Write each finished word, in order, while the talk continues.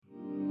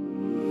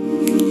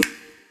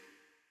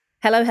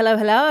Hello, hello,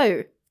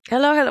 hello.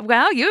 Hello,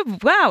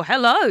 hello.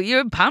 Hello.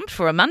 You're pumped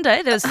for a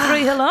Monday. There's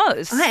 3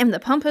 hellos. I am the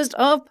pumpest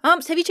of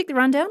pumps. Have you checked the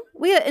rundown?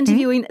 We are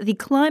interviewing the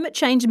climate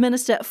change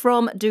minister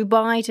from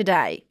Dubai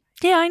today.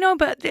 Yeah, I know,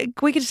 but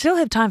we could still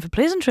have time for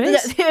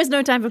pleasantries. There is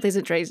no time for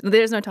pleasantries.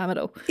 There is no time at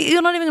all.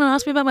 You're not even going to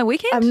ask me about my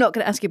weekend? I'm not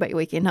going to ask you about your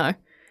weekend, no.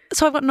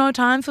 So I've got no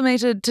time for me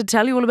to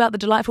tell you all about the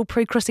delightful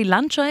pre-Chrissy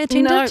lunch I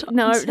attended?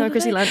 No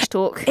Chrissy lunch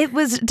talk. It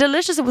was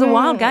delicious. It was a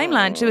wild game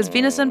lunch. There was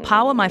venison,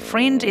 power, my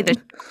friend either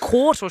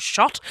caught or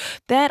shot.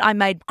 That I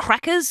made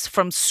crackers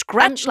from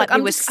scratch,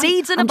 there were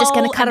seeds in a bowl. I'm just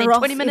going to cut her off,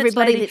 20 minutes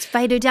everybody. later, Let's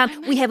fade her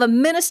down. We have a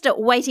minister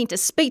waiting to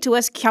speak to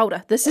us. Kia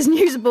ora. This is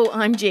Newsable.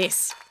 I'm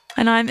Jess.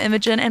 And I'm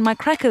Imogen, and my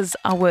crackers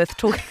are worth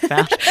talking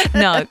about.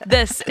 No,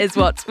 this is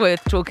what's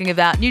worth talking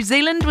about. New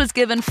Zealand was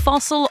given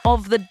Fossil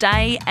of the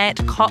Day at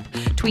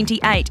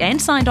COP28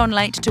 and signed on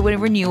late to a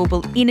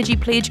renewable energy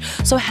pledge.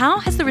 So how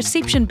has the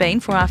reception been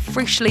for our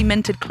freshly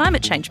minted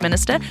climate change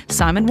minister,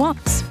 Simon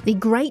Watts? The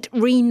great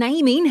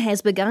renaming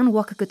has begun.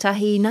 Waka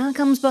Kotahi now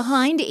comes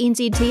behind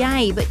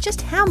NZTA. But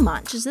just how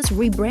much is this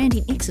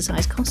rebranding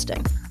exercise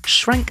costing?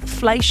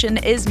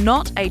 Shrinkflation is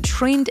not a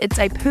trend. It's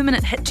a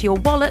permanent hit to your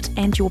wallet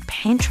and your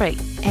pantry.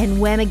 And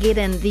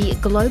Whamageddon, the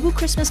global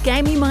Christmas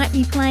game you might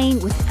be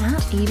playing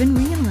without even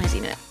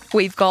realising it.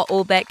 We've got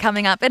all that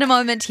coming up in a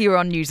moment here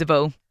on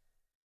Newsable.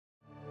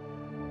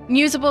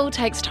 Newsable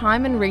takes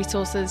time and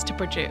resources to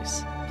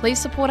produce. Please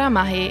support our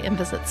mahi and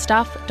visit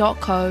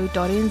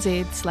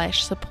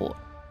stuff.co.nz/support.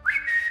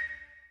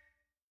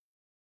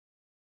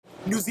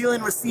 New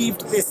Zealand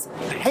received this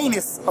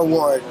heinous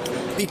award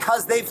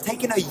because they've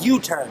taken a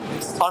U-turn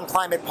on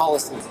climate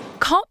policies.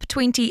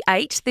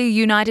 COP28, the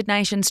United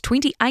Nations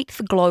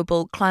 28th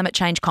Global Climate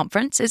Change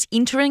Conference, is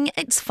entering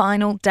its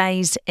final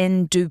days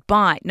in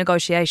Dubai.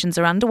 Negotiations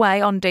are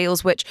underway on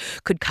deals which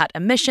could cut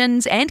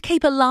emissions and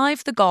keep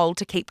alive the goal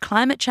to keep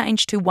climate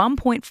change to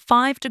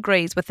 1.5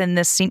 degrees within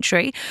this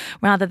century,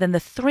 rather than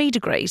the 3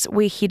 degrees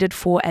we're headed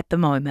for at the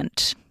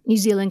moment. New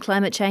Zealand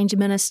climate change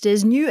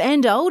ministers, new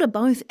and old, are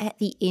both at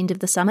the end of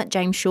the summit.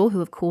 James Shaw,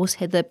 who of course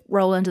had the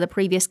role under the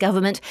previous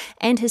government,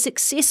 and his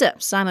successor,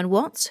 Simon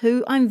Watts,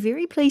 who I'm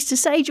very pleased to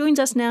say joins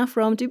us now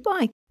from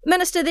Dubai.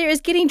 Minister, there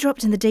is getting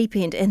dropped in the deep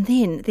end, and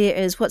then there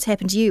is what's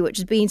happened to you, which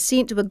is being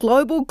sent to a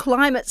global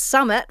climate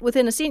summit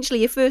within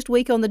essentially your first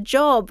week on the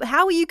job.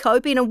 How are you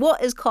coping, and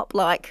what is COP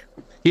like?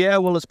 Yeah,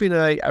 well, it's been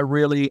a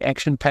really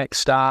action-packed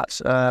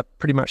start,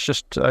 pretty much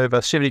just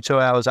over 72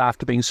 hours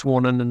after being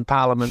sworn in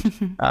Parliament.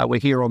 We're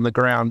here on the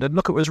ground. And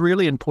look, it was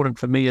really important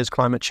for me as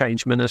Climate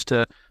Change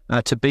Minister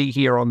to be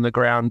here on the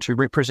ground, to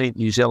represent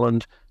New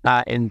Zealand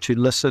and to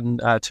listen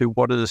to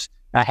what is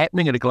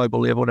happening at a global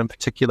level, and in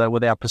particular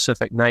with our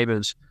Pacific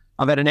neighbours.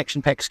 I've had an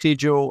action-packed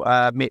schedule,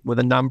 met with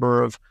a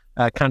number of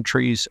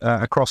countries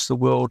across the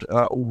world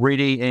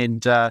already,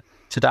 and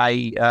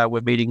today we're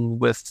meeting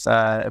with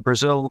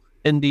Brazil,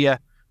 India,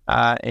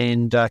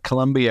 and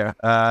Colombia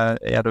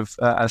out of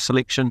a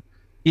selection.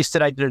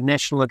 Yesterday did a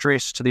national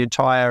address to the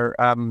entire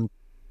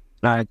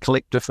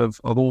collective of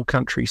all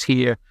countries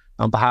here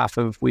on behalf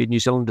of where New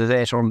Zealand is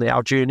at on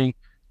our journey,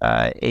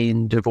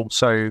 and have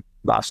also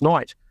last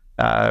night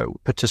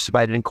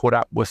participated and caught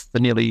up with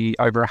the nearly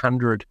over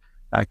 100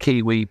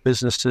 Kiwi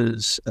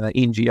businesses,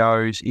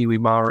 NGOs, iwi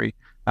Māori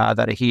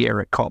that are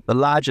here at COP, the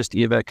largest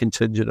ever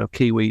contingent of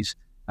Kiwis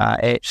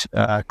at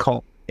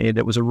COP. And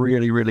it was a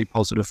really, really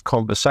positive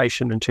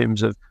conversation in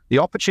terms of the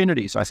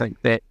opportunities, I think,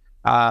 that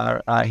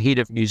are ahead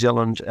of New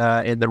Zealand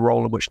and the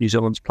role in which New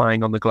Zealand's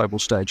playing on the global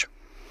stage.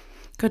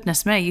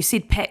 Goodness me, you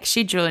said packed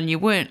schedule and you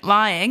weren't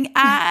lying.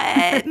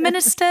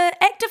 Minister,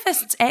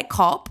 activists at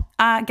COP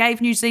gave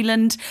New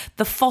Zealand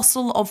the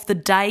Fossil of the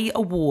Day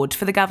award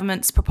for the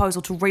government's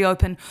proposal to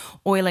reopen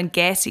oil and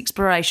gas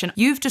exploration.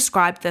 You've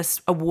described this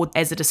award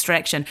as a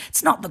distraction.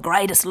 It's not the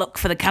greatest look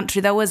for the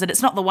country, though, is it?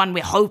 It's not the one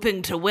we're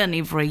hoping to win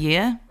every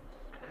year.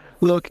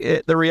 Look,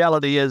 the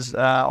reality is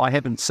I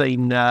haven't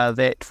seen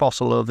that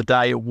Fossil of the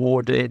Day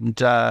award, and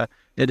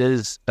it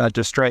is a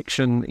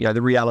distraction. You know,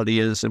 the reality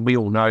is, and we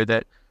all know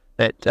that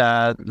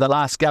the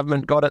last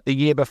government got it the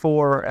year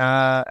before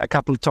a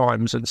couple of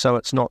times, and so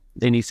it's not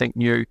anything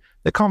new.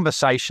 The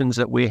conversations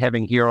that we're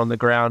having here on the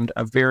ground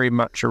are very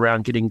much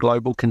around getting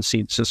global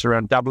consensus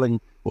around doubling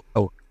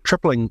or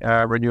tripling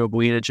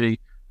renewable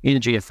energy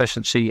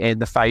efficiency and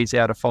the phase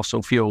out of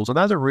fossil fuels. And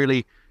those are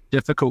really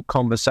difficult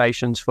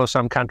conversations for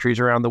some countries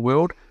around the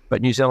world,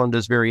 but New Zealand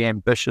is very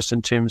ambitious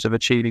in terms of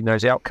achieving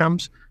those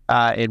outcomes,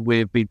 and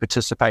we've been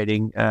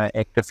participating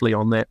actively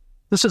on that.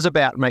 This is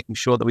about making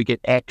sure that we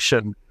get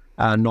action,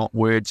 not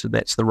words, and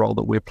that's the role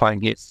that we're playing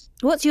here.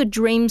 What's your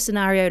dream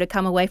scenario to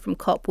come away from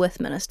COP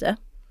with, Minister?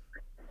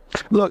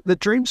 Look, the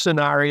dream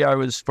scenario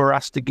is for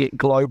us to get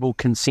global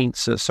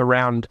consensus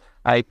around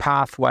a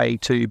pathway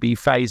to be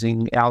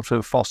phasing out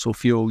of fossil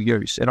fuel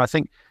use. And I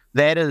think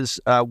that is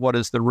what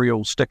is the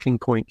real sticking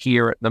point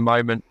here at the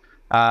moment.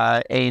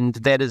 And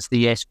that is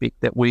the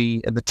aspect that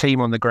we and the team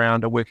on the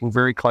ground are working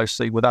very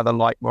closely with other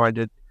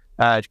like-minded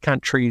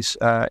countries,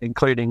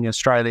 including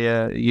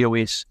Australia,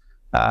 US,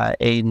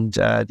 and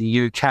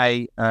the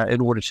UK,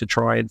 in order to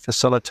try and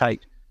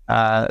facilitate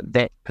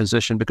that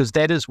position, because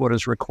that is what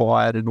is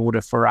required in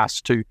order for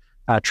us to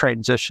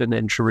transition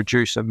and to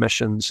reduce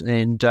emissions.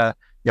 And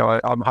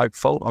I'm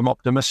hopeful, I'm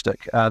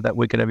optimistic that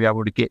we're going to be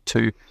able to get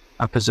to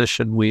a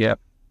position where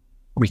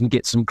we can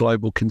get some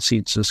global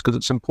consensus, because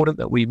it's important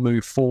that we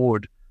move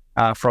forward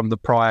from the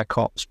prior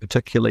COPs,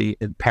 particularly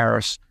in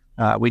Paris.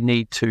 We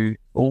need to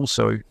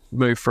also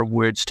move from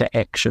words to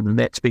action, and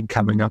that's been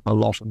coming up a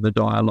lot in the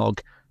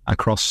dialogue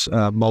across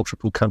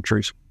multiple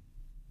countries.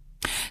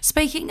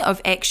 Speaking of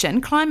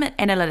action, Climate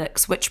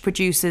Analytics, which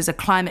produces a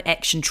climate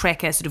action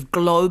tracker sort of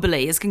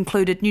globally, has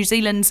concluded New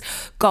Zealand's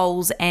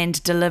goals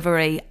and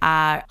delivery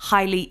are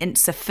highly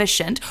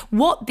insufficient.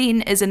 What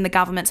then is in the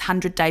government's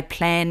 100-day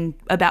plan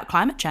about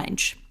climate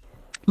change?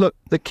 Look,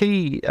 the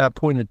key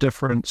point of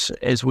difference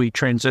as we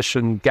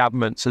transition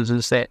governments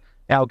is that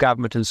our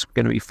government is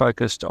going to be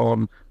focused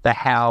on the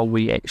how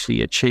we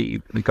actually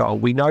achieve the goal.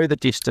 We know the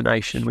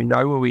destination, we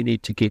know where we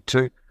need to get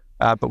to,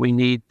 but we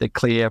need the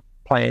clear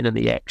plan and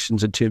the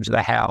actions in terms of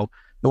the how.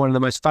 And one of the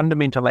most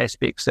fundamental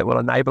aspects that will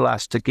enable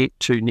us to get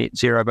to net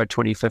zero by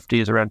 2050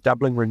 is around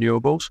doubling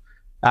renewables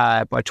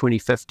by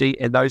 2050,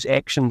 and those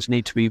actions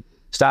need to be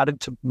started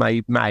to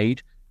be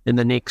made in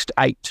the next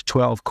 8 to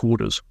 12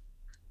 quarters.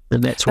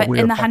 And that's what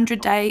we're in the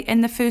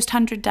first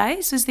 100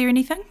 days, is there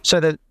anything? So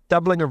the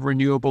doubling of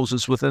renewables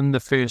is within the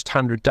first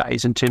 100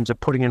 days in terms of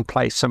putting in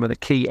place some of the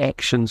key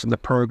actions in the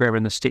program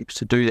and the steps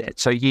to do that.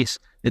 So yes,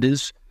 it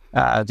is.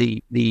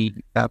 The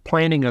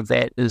planning of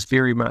that is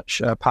very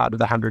much part of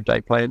the 100-day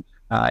plan,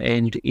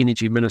 and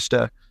Energy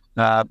Minister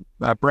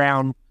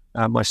Brown,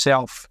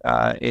 myself,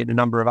 and a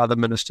number of other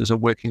ministers are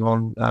working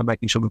on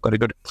making sure we've got a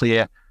good,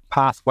 clear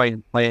pathway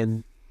and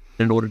plan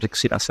in order to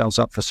set ourselves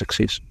up for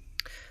success.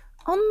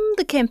 On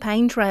the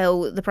campaign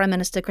trail, the Prime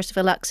Minister,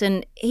 Christopher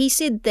Luxon, he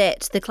said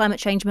that the Climate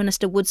Change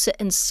Minister would sit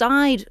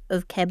inside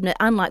of Cabinet,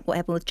 unlike what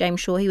happened with James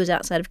Shaw, he was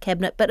outside of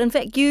Cabinet. But in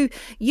fact, you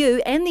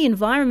and the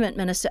Environment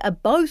Minister are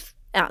both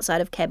outside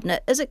of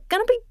Cabinet. Is it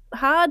going to be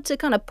hard to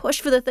kind of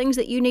push for the things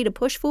that you need to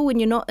push for when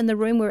you're not in the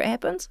room where it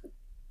happens?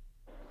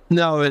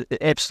 No,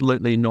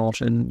 absolutely not.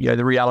 And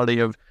the reality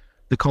of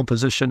the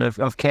composition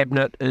of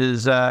Cabinet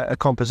is a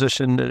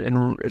composition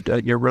and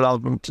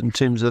relevant in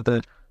terms of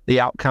the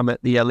outcome at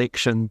the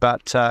election,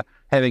 but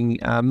having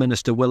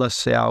Minister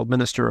Willis, our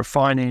Minister of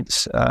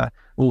Finance,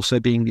 also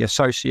being the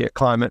Associate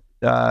Climate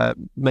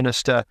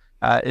Minister,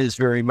 is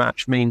very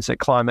much means that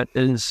climate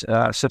is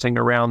sitting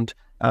around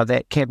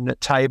that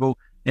Cabinet table,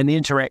 and the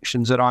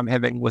interactions that I'm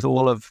having with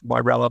all of my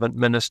relevant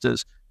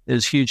ministers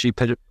is hugely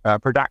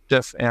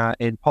productive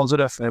and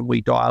positive, and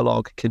we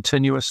dialogue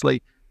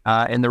continuously.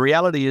 And the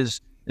reality is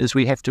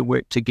we have to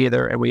work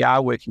together, and we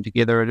are working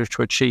together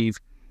to achieve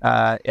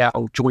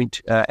our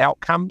joint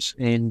outcomes,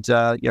 and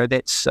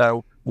that's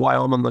why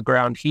I'm on the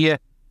ground here.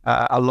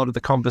 A lot of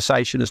the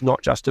conversation is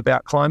not just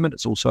about climate,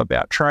 it's also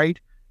about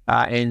trade,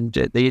 and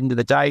at the end of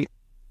the day,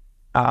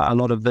 a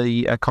lot of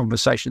the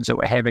conversations that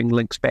we're having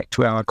links back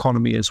to our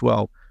economy as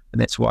well, and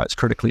that's why it's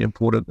critically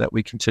important that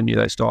we continue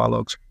those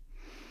dialogues.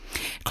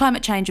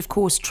 Climate change, of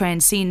course,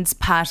 transcends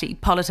party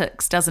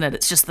politics, doesn't it?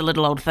 It's just the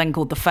little old thing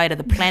called the fate of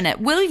the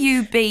planet. Will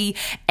you be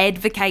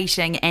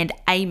advocating and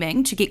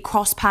aiming to get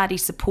cross-party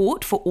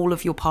support for all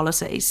of your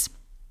policies?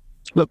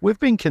 Look, we've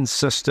been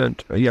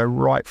consistent,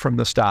 right from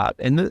the start,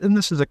 and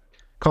this is a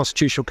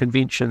constitutional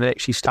convention that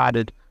actually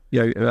started,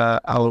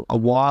 a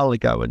while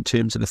ago in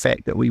terms of the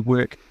fact that we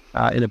work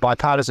in a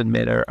bipartisan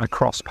manner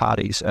across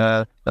parties.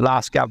 The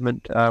last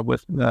government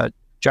with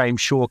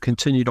James Shaw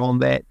continued on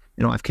that.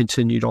 I've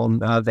continued on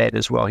that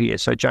as well here.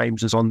 So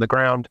James is on the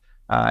ground,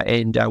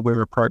 and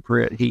where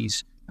appropriate,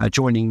 he's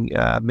joining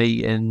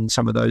me in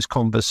some of those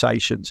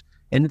conversations.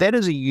 And that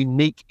is a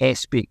unique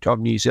aspect of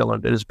New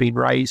Zealand. It has been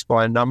raised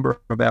by a number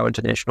of our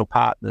international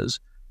partners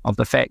of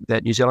the fact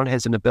that New Zealand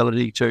has an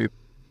ability to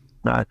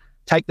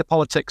take the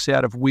politics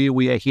out of where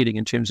we are heading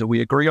in terms of we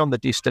agree on the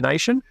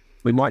destination.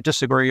 We might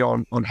disagree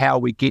on how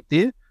we get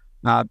there,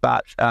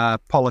 but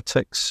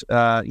politics,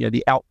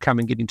 the outcome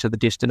and getting to the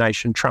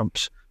destination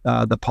trumps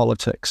the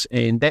politics.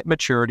 And that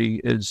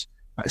maturity is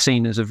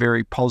seen as a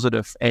very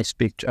positive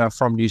aspect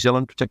from New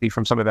Zealand, particularly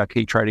from some of our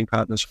key trading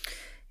partners.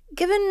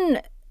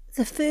 Given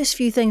the first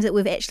few things that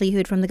we've actually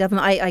heard from the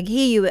government, I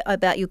hear you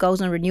about your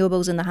goals on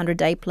renewables and the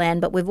 100-day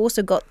plan, but we've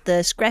also got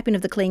the scrapping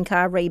of the clean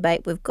car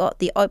rebate, we've got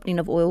the opening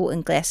of oil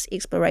and gas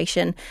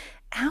exploration.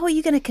 How are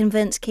you going to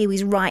convince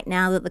Kiwis right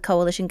now that the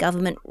coalition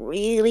government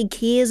really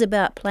cares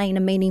about playing a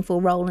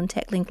meaningful role in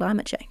tackling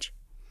climate change?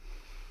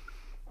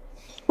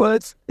 Well,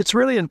 it's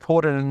really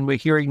important, and we're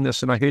hearing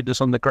this, and I heard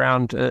this on the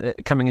ground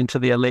coming into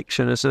the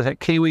election, is that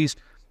Kiwis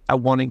are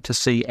wanting to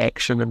see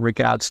action in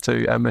regards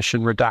to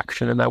emission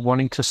reduction, and they're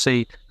wanting to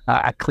see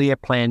a clear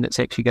plan that's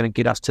actually going to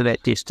get us to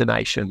that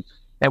destination.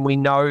 And we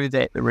know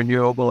that the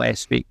renewable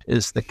aspect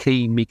is the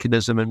key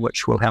mechanism in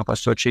which will help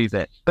us to achieve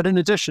that. But in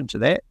addition to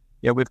that,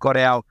 we've got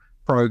our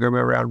program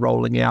around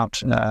rolling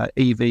out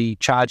EV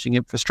charging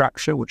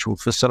infrastructure, which will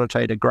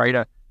facilitate a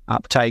greater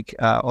uptake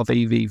of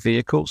EV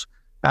vehicles.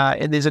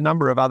 And there's a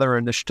number of other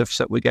initiatives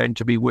that we're going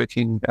to be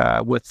working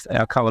with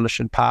our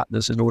coalition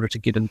partners in order to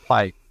get in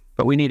play.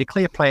 But we need a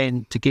clear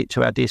plan to get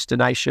to our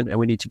destination, and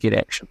we need to get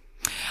action.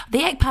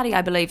 The ACT Party,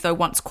 I believe, though,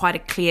 wants quite a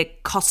clear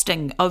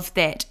costing of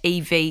that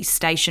EV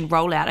station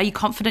rollout. Are you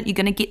confident you're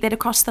going to get that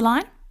across the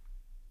line?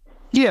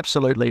 Yeah,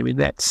 absolutely. I mean,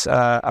 that's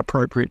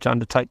appropriate to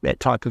undertake that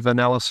type of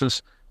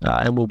analysis,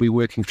 and we'll be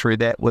working through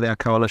that with our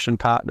coalition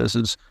partners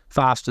as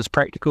fast as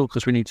practical,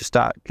 because we need to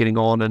start getting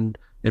on and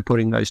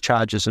putting those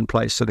charges in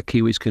place so the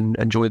Kiwis can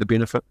enjoy the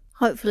benefit.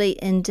 Hopefully,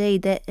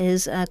 indeed. That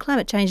is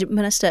Climate Change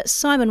Minister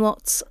Simon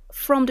Watts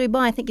from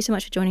Dubai. Thank you so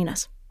much for joining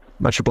us.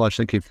 Much obliged.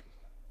 Thank you.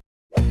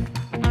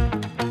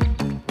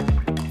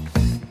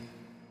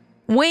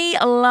 We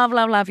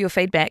love your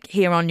feedback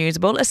here on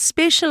Newsable,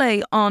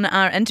 especially on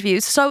our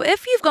interviews. So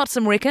if you've got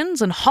some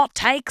reckons and hot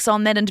takes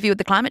on that interview with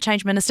the Climate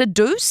Change Minister,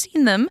 do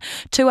send them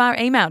to our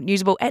email,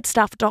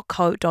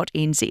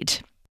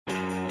 newsable@stuff.co.nz.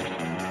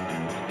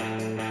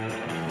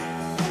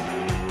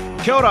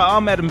 Kia ora,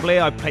 I'm Adam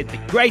Blair. I played the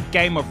great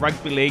game of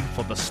rugby league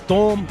for the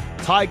Storm,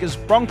 Tigers,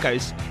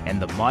 Broncos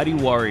and the Mighty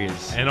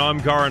Warriors. And I'm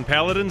Goran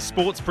Paladin,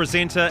 sports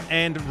presenter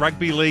and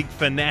rugby league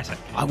fanatic.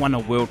 I won a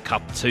World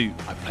Cup too.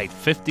 I played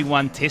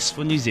 51 tests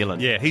for New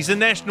Zealand. Yeah, he's a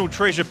national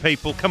treasure,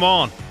 people. Come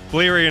on.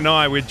 Blairy and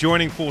I, we're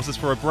joining forces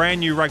for a brand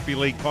new rugby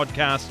league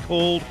podcast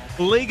called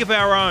League of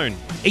Our Own.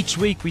 Each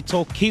week we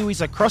talk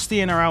Kiwis across the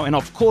NRL and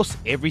of course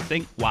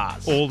everything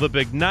was. All the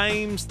big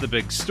names, the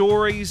big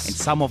stories. And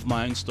some of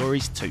my own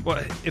stories too.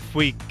 Well, if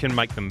we can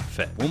make them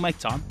fit. We'll make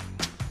time.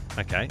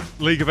 Okay.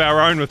 League of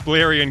Our Own with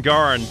Blairy and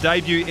Goran.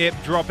 Debut ep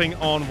dropping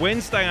on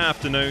Wednesday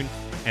afternoon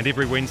and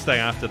every Wednesday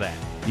after that.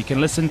 You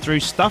can listen through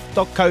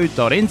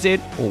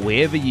stuff.co.nz or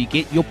wherever you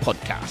get your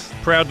podcasts.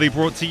 Proudly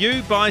brought to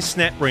you by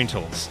Snap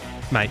Rentals.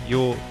 Mate,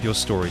 your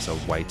stories are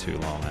way too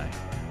long, eh?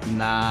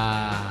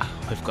 Nah,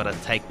 we've got to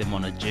take them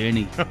on a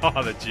journey.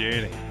 Oh, the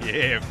journey.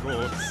 Yeah, of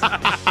course.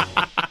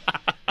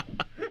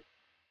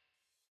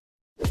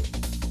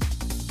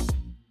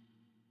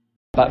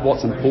 But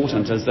what's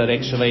important is that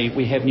actually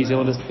we have New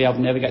Zealanders to be able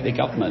to navigate their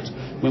government.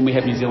 When we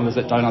have New Zealanders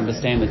that don't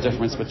understand the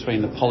difference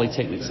between the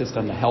polytechnic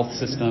system, the health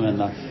system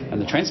and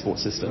the transport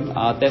system,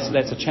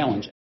 that's a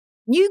challenge.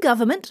 New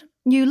government,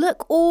 new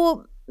look,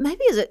 or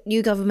maybe is it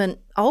new government,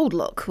 old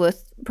look,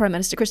 with Prime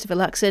Minister Christopher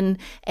Luxon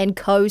and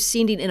co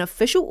sending an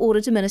official order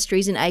to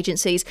ministries and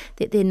agencies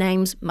that their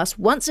names must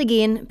once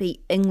again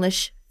be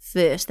English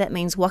first. That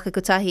means Waka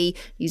Kotahi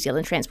New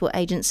Zealand Transport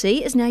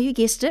Agency is now, you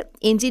guessed it,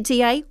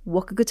 NZTA,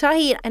 Waka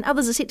Kotahi, and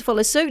others are set to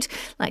follow suit,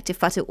 like Te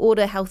Whatu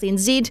Ora, Health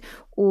NZ,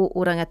 or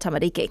Oranga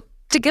Tamariki.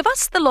 To give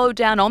us the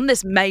lowdown on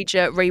this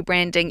major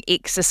rebranding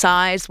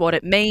exercise, what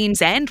it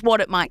means and what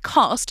it might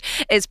cost,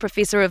 is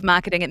Professor of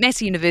Marketing at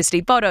Massey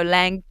University, Bodo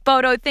Lang.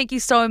 Bodo, thank you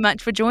so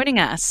much for joining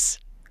us.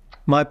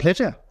 My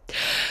pleasure.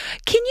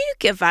 Can you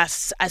give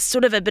us a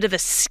sort of a bit of a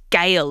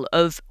scale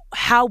of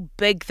how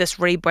big this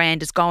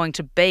rebrand is going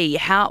to be?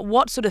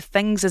 What sort of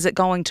things is it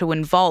going to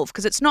involve?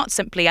 Because it's not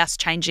simply us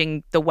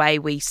changing the way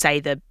we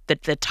say the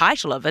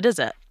title of it, is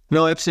it?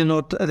 No, absolutely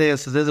not.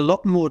 There's a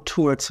lot more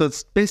to it. So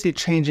it's basically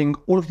changing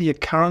all of the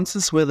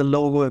occurrences where the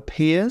logo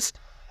appears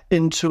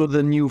into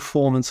the new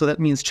form. And so that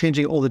means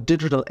changing all the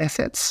digital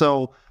assets.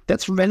 So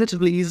that's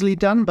relatively easily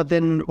done. But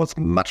then what's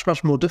much,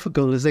 much more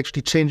difficult is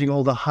actually changing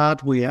all the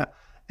hardware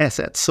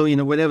assets. So,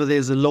 whenever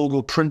there's a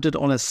logo printed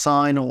on a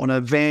sign or on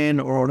a van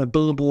or on a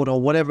billboard or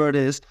whatever it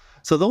is.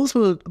 So those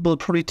will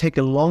probably take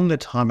a longer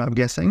time, I'm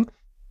guessing.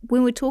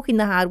 When we're talking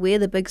the hardware,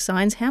 the big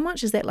signs, how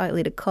much is that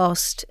likely to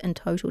cost in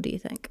total, do you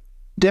think?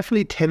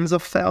 Definitely tens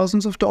of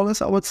thousands of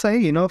dollars, I would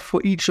say,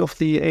 for each of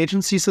the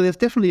agencies. So there's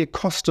definitely a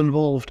cost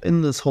involved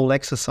in this whole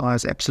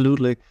exercise,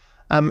 absolutely.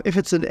 If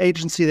it's an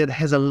agency that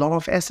has a lot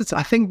of assets,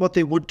 I think what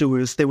they would do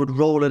is they would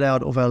roll it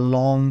out over a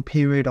long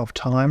period of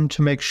time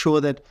to make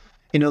sure that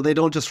they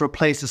don't just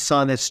replace a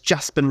sign that's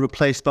just been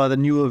replaced by the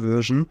newer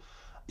version.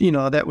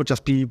 That would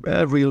just be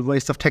a real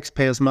waste of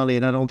taxpayers' money,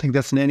 and I don't think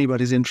that's in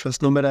anybody's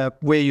interest, no matter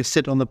where you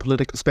sit on the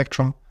political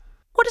spectrum.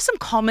 What are some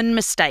common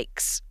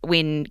mistakes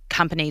when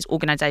companies,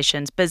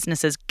 organisations,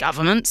 businesses,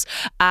 governments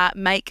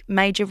make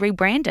major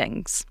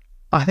rebrandings?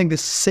 I think the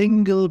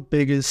single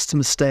biggest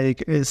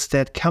mistake is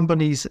that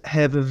companies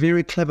have a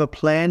very clever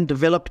plan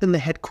developed in the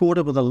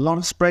headquarters with a lot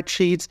of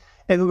spreadsheets.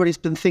 Everybody's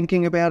been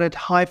thinking about it,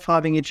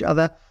 high-fiving each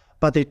other,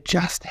 but they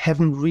just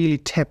haven't really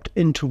tapped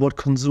into what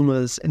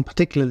consumers and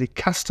particularly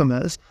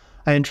customers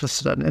are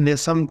interested in. And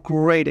there's some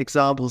great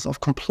examples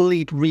of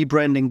complete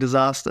rebranding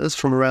disasters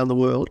from around the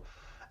world.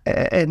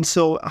 And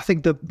so I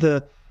think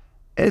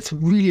it's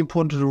really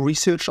important to do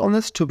research on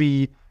this, to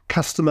be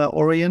customer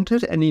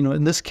oriented. And,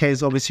 in this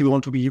case, obviously we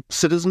want to be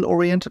citizen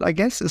oriented, I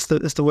guess, is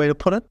the way to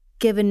put it.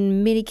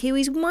 Given many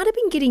Kiwis might have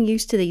been getting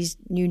used to these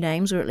new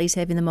names, or at least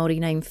having the Māori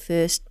name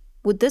first,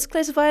 would this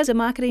classify as a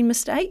marketing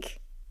mistake?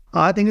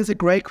 I think it's a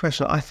great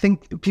question. I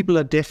think people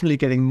are definitely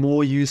getting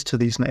more used to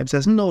these names.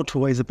 There's no two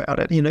ways about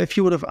it. If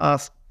you would have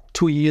asked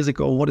 2 years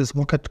ago, what is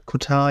Waka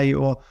Kotahi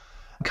or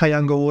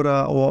Kayanga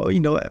Ora or,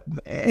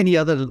 any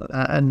other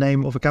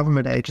name of a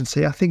government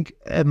agency, I think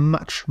a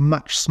much,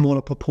 much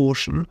smaller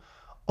proportion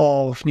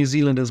of New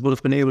Zealanders would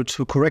have been able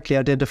to correctly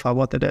identify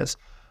what that is.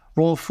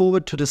 roll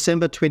forward to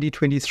December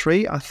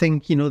 2023, I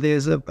think,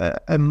 there's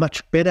a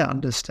much better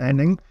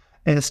understanding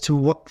as to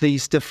what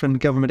these different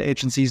government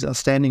agencies are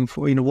standing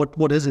for.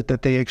 What is it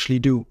that they actually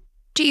do?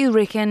 Do you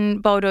reckon,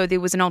 Bodo, there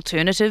was an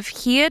alternative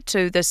here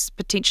to this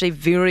potentially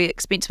very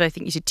expensive, I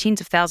think you said tens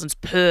of thousands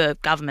per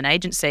government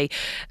agency?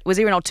 Was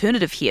there an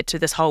alternative here to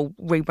this whole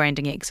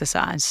rebranding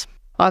exercise?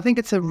 I think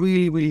it's a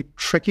really, really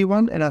tricky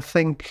one, and I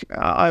think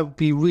I would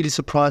be really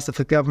surprised if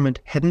the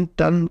government hadn't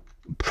done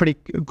pretty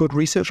good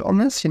research on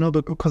this,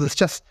 because it's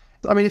just,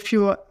 if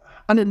you're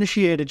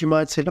uninitiated, you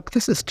might say, look,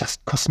 this is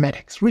just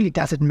cosmetics. Really,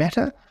 does it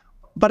matter?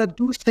 But I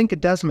do think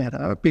it does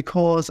matter,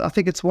 because I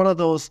think it's one of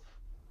those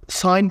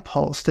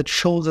signpost that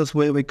shows us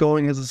where we're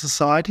going as a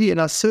society.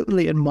 And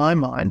certainly in my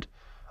mind,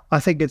 I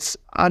think it's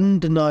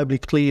undeniably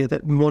clear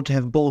that we want to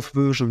have both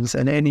versions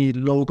in any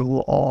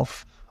logo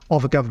of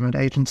a government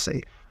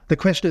agency. The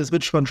question is,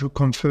 which one should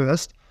come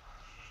first?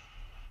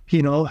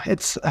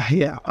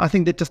 I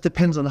think that just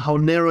depends on how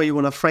narrow you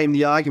want to frame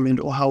the argument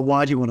or how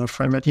wide you want to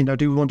frame it.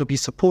 Do we want to be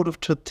supportive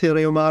to Te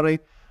Reo Māori?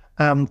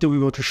 Do we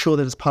want to show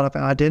that it's part of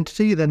our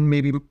identity? Then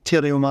maybe Te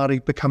Reo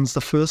Māori becomes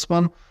the first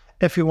one.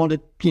 If we wanted,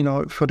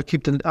 to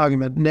keep the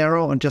argument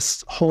narrow and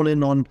just hone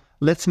in on,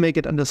 let's make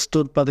it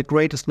understood by the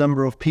greatest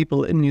number of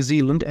people in New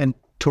Zealand and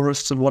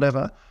tourists and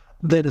whatever,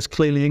 that is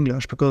clearly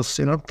English, because,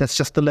 that's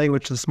just the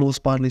language that's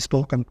most widely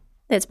spoken.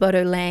 That's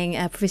Bodo Lang,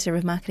 Professor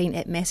of Marketing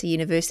at Massey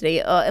University.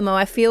 Imo,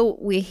 I feel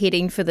we're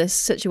heading for this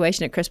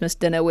situation at Christmas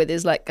dinner where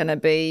there's going to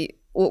be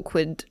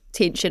awkward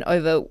tension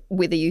over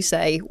whether you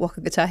say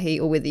Waka Kotahi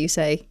or whether you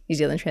say New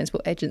Zealand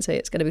Transport Agency.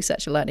 It's going to be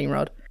such a lightning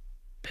rod.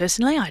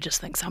 Personally, I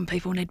just think some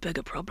people need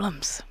bigger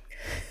problems.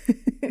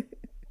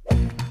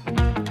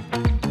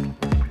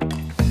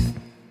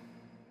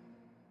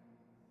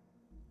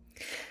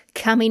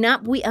 Coming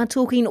up, we are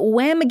talking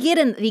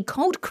Whamageddon, the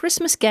cold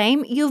Christmas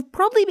game you've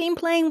probably been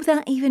playing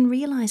without even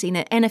realising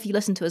it. And if you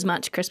listen to as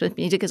much Christmas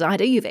music as I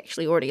do, you've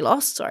actually already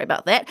lost. Sorry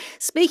about that.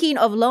 Speaking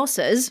of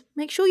losses,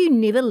 make sure you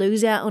never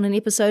lose out on an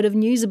episode of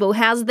Newsable.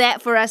 How's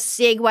that for a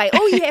segue?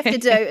 All you have to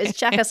do is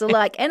chuck us a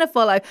like and a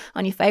follow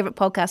on your favourite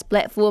podcast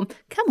platform.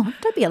 Come on,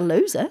 don't be a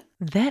loser.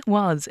 That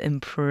was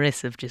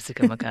impressive,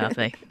 Jessica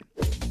McCarthy.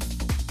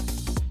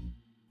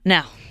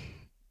 Now,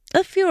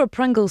 if you're a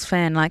Pringles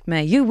fan like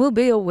me, you will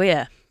be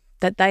aware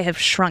that they have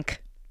shrunk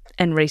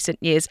in recent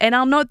years. And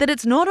I'll note that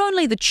it's not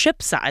only the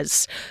chip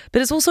size, but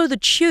it's also the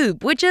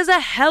tube, which is a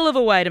hell of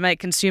a way to make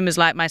consumers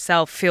like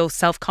myself feel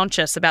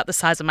self-conscious about the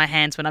size of my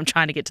hands when I'm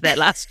trying to get to that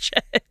last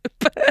chip.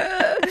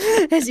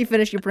 As you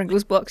finish your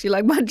Pringles box, you're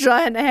like, my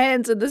giant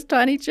hands in this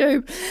tiny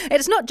tube. And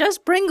it's not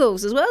just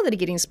Pringles as well that are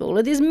getting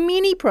smaller. There's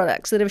many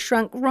products that have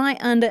shrunk right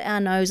under our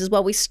nose as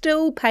well. We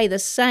still pay the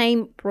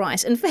same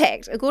price. In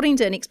fact, according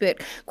to an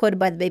expert quoted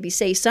by the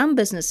BBC, some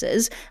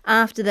businesses,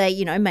 after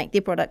they, make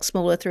their products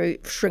smaller through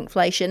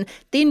shrinkflation,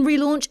 then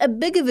relaunch a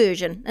bigger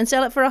version and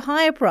sell it for a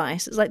higher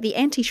price. It's like the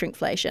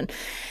anti-shrinkflation.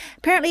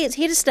 Apparently, it's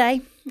here to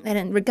stay,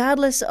 and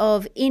regardless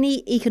of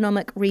any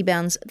economic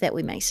rebounds that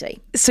we may see.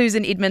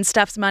 Susan Edmonds,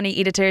 Stuff's Money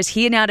editor, is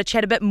here now to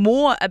chat a bit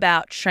more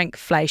about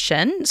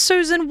shrinkflation.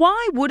 Susan,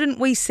 why wouldn't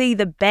we see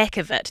the back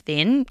of it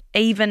then,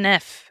 even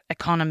if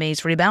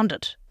economies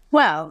rebounded?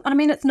 Well,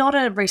 it's not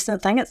a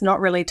recent thing. It's not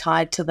really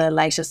tied to the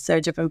latest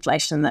surge of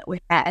inflation that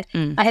we've had.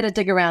 I had a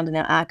dig around in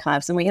our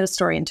archives, and we had a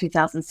story in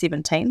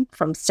 2017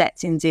 from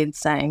Stats NZ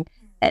saying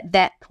at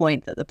that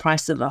point that the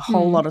price of a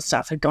whole lot of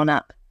stuff had gone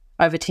up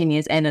over 10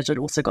 years, and it had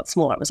also got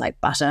smaller. It was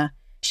like butter,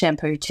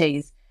 shampoo,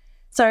 cheese.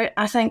 So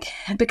I think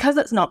because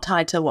it's not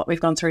tied to what we've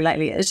gone through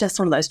lately, it's just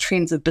one of those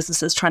trends of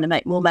businesses trying to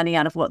make more money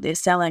out of what they're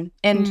selling.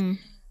 And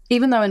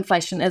even though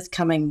inflation is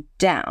coming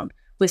down,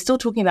 we're still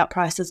talking about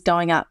prices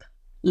going up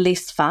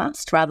less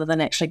fast rather than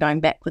actually going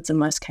backwards in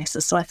most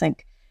cases. So I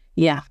think,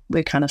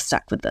 we're kind of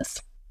stuck with this.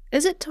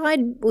 Is it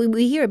tied,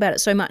 we hear about it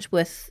so much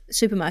with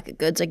supermarket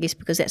goods, I guess,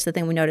 because that's the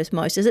thing we notice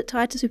most. Is it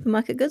tied to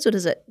supermarket goods, or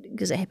does it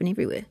happen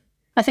everywhere?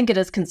 I think it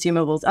is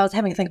consumables. I was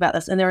having to think about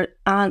this, and there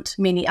aren't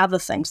many other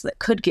things that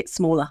could get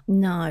smaller.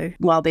 No.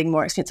 While being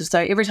more expensive. So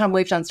every time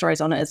we've done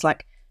stories on it, it's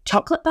like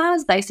chocolate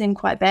bars, they seem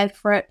quite bad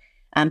for it,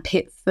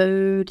 pet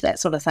food, that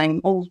sort of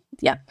thing. All,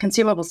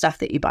 consumable stuff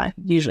that you buy,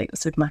 usually at the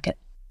supermarket.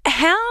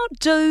 How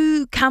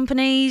do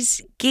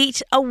companies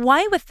get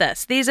away with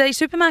this? There's a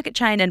supermarket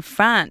chain in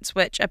France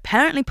which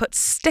apparently puts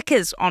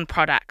stickers on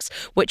products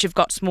which have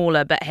got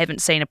smaller but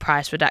haven't seen a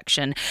price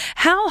reduction.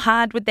 How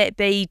hard would that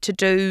be to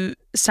do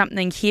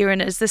something here?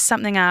 And is this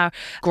something our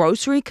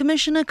grocery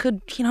commissioner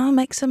could,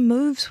 make some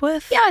moves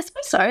with? Yeah, I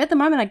suppose so. At the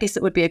moment, I guess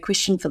it would be a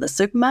question for the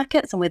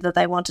supermarkets and whether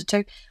they wanted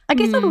to. I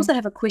guess I'd also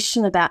have a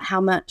question about how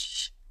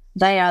much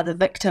they are the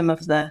victim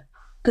of the...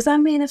 Because,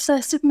 if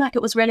the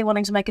supermarket was really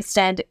wanting to make a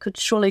stand, it could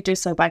surely do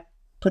so by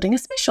putting a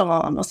special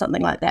on or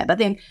something like that. But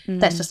then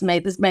that's just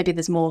me. Maybe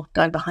there's more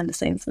going behind the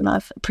scenes than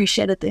I've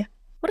appreciated there.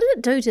 What does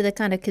it do to the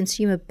kind of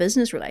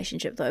consumer-business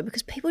relationship, though?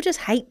 Because people just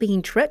hate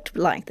being tricked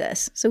like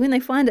this. So when they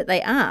find that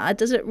they are,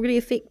 does it really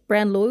affect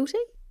brand loyalty?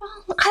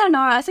 Well, I don't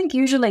know. I think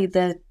usually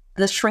the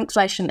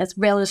shrinkflation is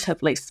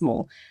relatively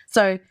small.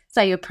 So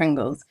say your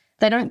Pringles.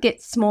 They don't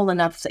get small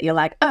enough that you're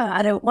like, oh,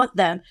 I don't want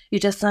them. You're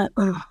just like,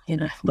 oh,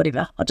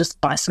 whatever. I'll just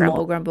buy some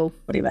more. Grumble.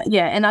 Whatever.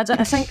 Yeah, and I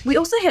think we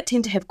also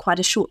tend to have quite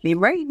a short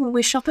memory when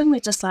we're shopping. We're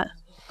just like,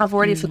 I've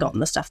already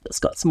forgotten the stuff that's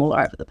got smaller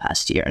over the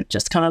past year and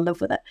just kind of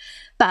live with it.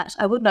 But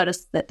I would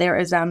notice that there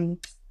is home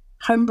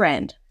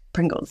brand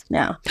Pringles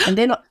now, and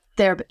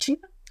they're a bit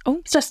cheaper. Oh,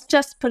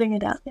 just putting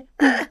it out there.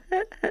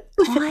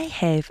 I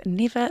have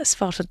never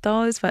spotted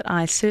those, but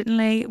I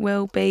certainly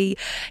will be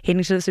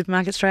heading to the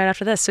supermarket straight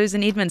after this.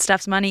 Susan Edmonds,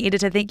 Stuff's Money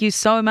editor, thank you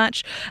so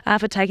much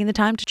for taking the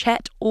time to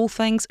chat all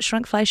things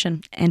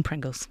shrinkflation and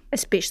Pringles.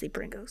 Especially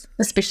Pringles.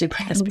 Especially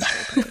Pringles.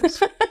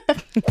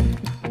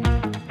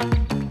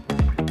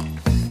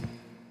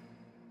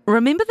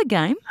 Remember the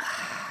game?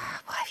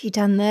 Why have you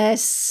done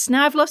this?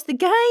 Now I've lost the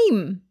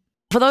game.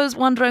 For those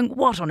wondering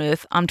what on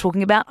earth I'm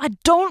talking about, I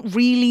don't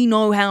really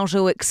know how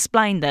to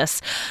explain this,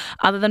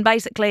 other than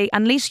basically,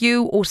 unless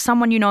you or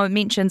someone you know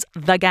mentions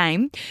the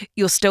game,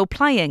 you're still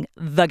playing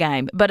the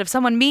game. But if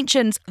someone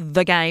mentions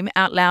the game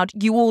out loud,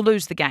 you all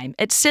lose the game.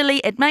 It's silly,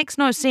 it makes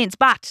no sense,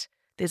 but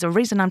there's a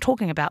reason I'm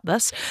talking about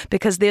this,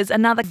 because there's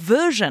another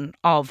version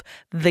of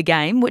the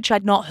game, which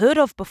I'd not heard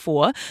of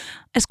before.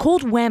 It's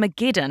called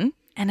Whamageddon,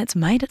 and it's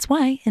made its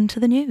way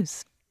into the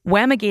news.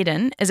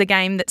 Whamageddon is a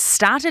game that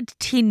started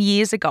 10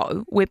 years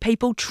ago where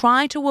people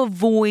try to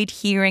avoid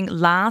hearing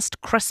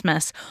Last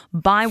Christmas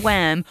by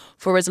Wham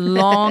for as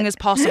long as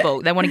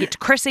possible. They want to get to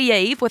Chrissy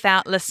Eve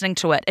without listening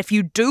to it. If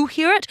you do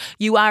hear it,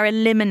 you are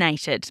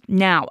eliminated.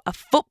 Now, a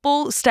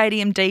football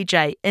stadium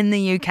DJ in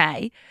the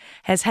UK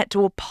has had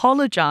to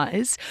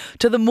apologise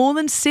to the more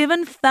than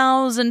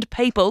 7,000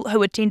 people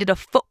who attended a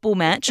football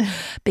match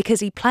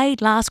because he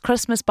played Last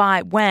Christmas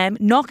by Wham,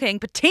 knocking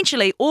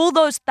potentially all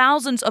those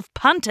thousands of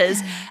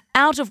punters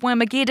out of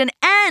Whamageddon,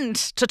 and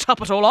to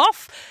top it all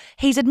off,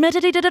 he's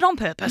admitted he did it on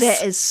purpose.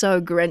 That is so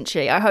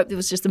Grinchy. I hope there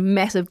was just a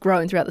massive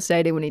groan throughout the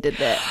stadium when he did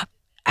that.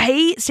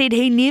 He said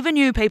he never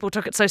knew people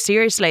took it so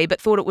seriously, but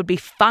thought it would be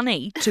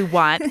funny to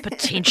wipe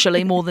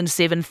potentially more than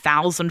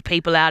 7,000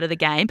 people out of the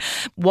game.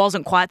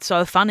 Wasn't quite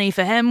so funny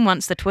for him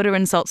once the Twitter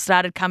insults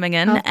started coming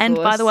in. And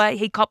by the way,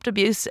 he copped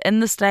abuse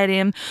in the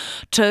stadium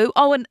too.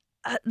 Oh, and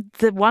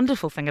the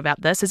wonderful thing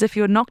about this is if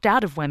you're knocked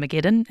out of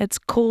Whamageddon, it's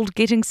called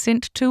getting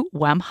sent to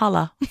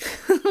Whamhalla.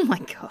 Oh my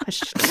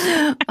gosh.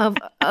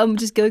 I'm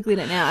just Googling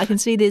it now. I can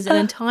see there's an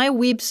entire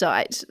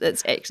website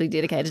that's actually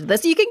dedicated to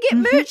this. You can get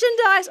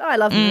merchandise. Oh, I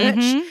love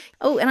merch.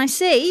 Oh, and I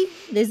see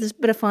there's this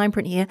bit of fine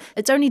print here.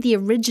 It's only the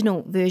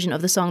original version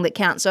of the song that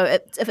counts. So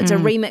if it's a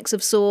remix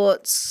of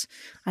sorts,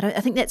 I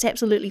think that's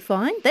absolutely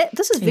fine.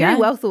 This is very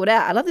well thought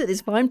out. I love that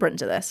there's fine print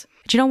to this.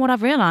 Do you know what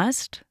I've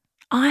realised?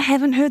 I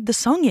haven't heard the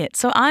song yet,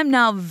 so I'm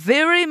now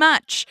very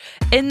much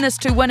in this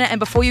to win it. And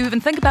before you even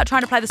think about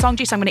trying to play the song,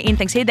 Jess, I'm going to end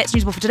things here. That's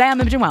Newsable for today. I'm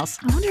Imogen Wells.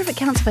 I wonder if it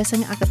counts if I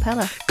sing a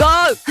cappella.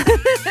 Go!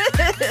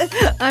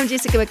 I'm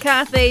Jessica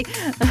McCarthy.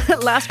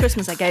 Last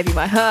Christmas I gave you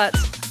my heart.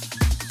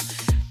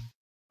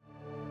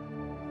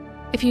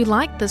 If you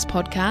like this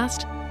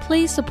podcast,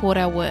 please support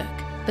our work.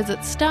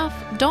 Visit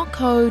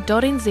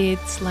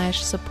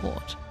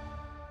stuff.co.nz/support.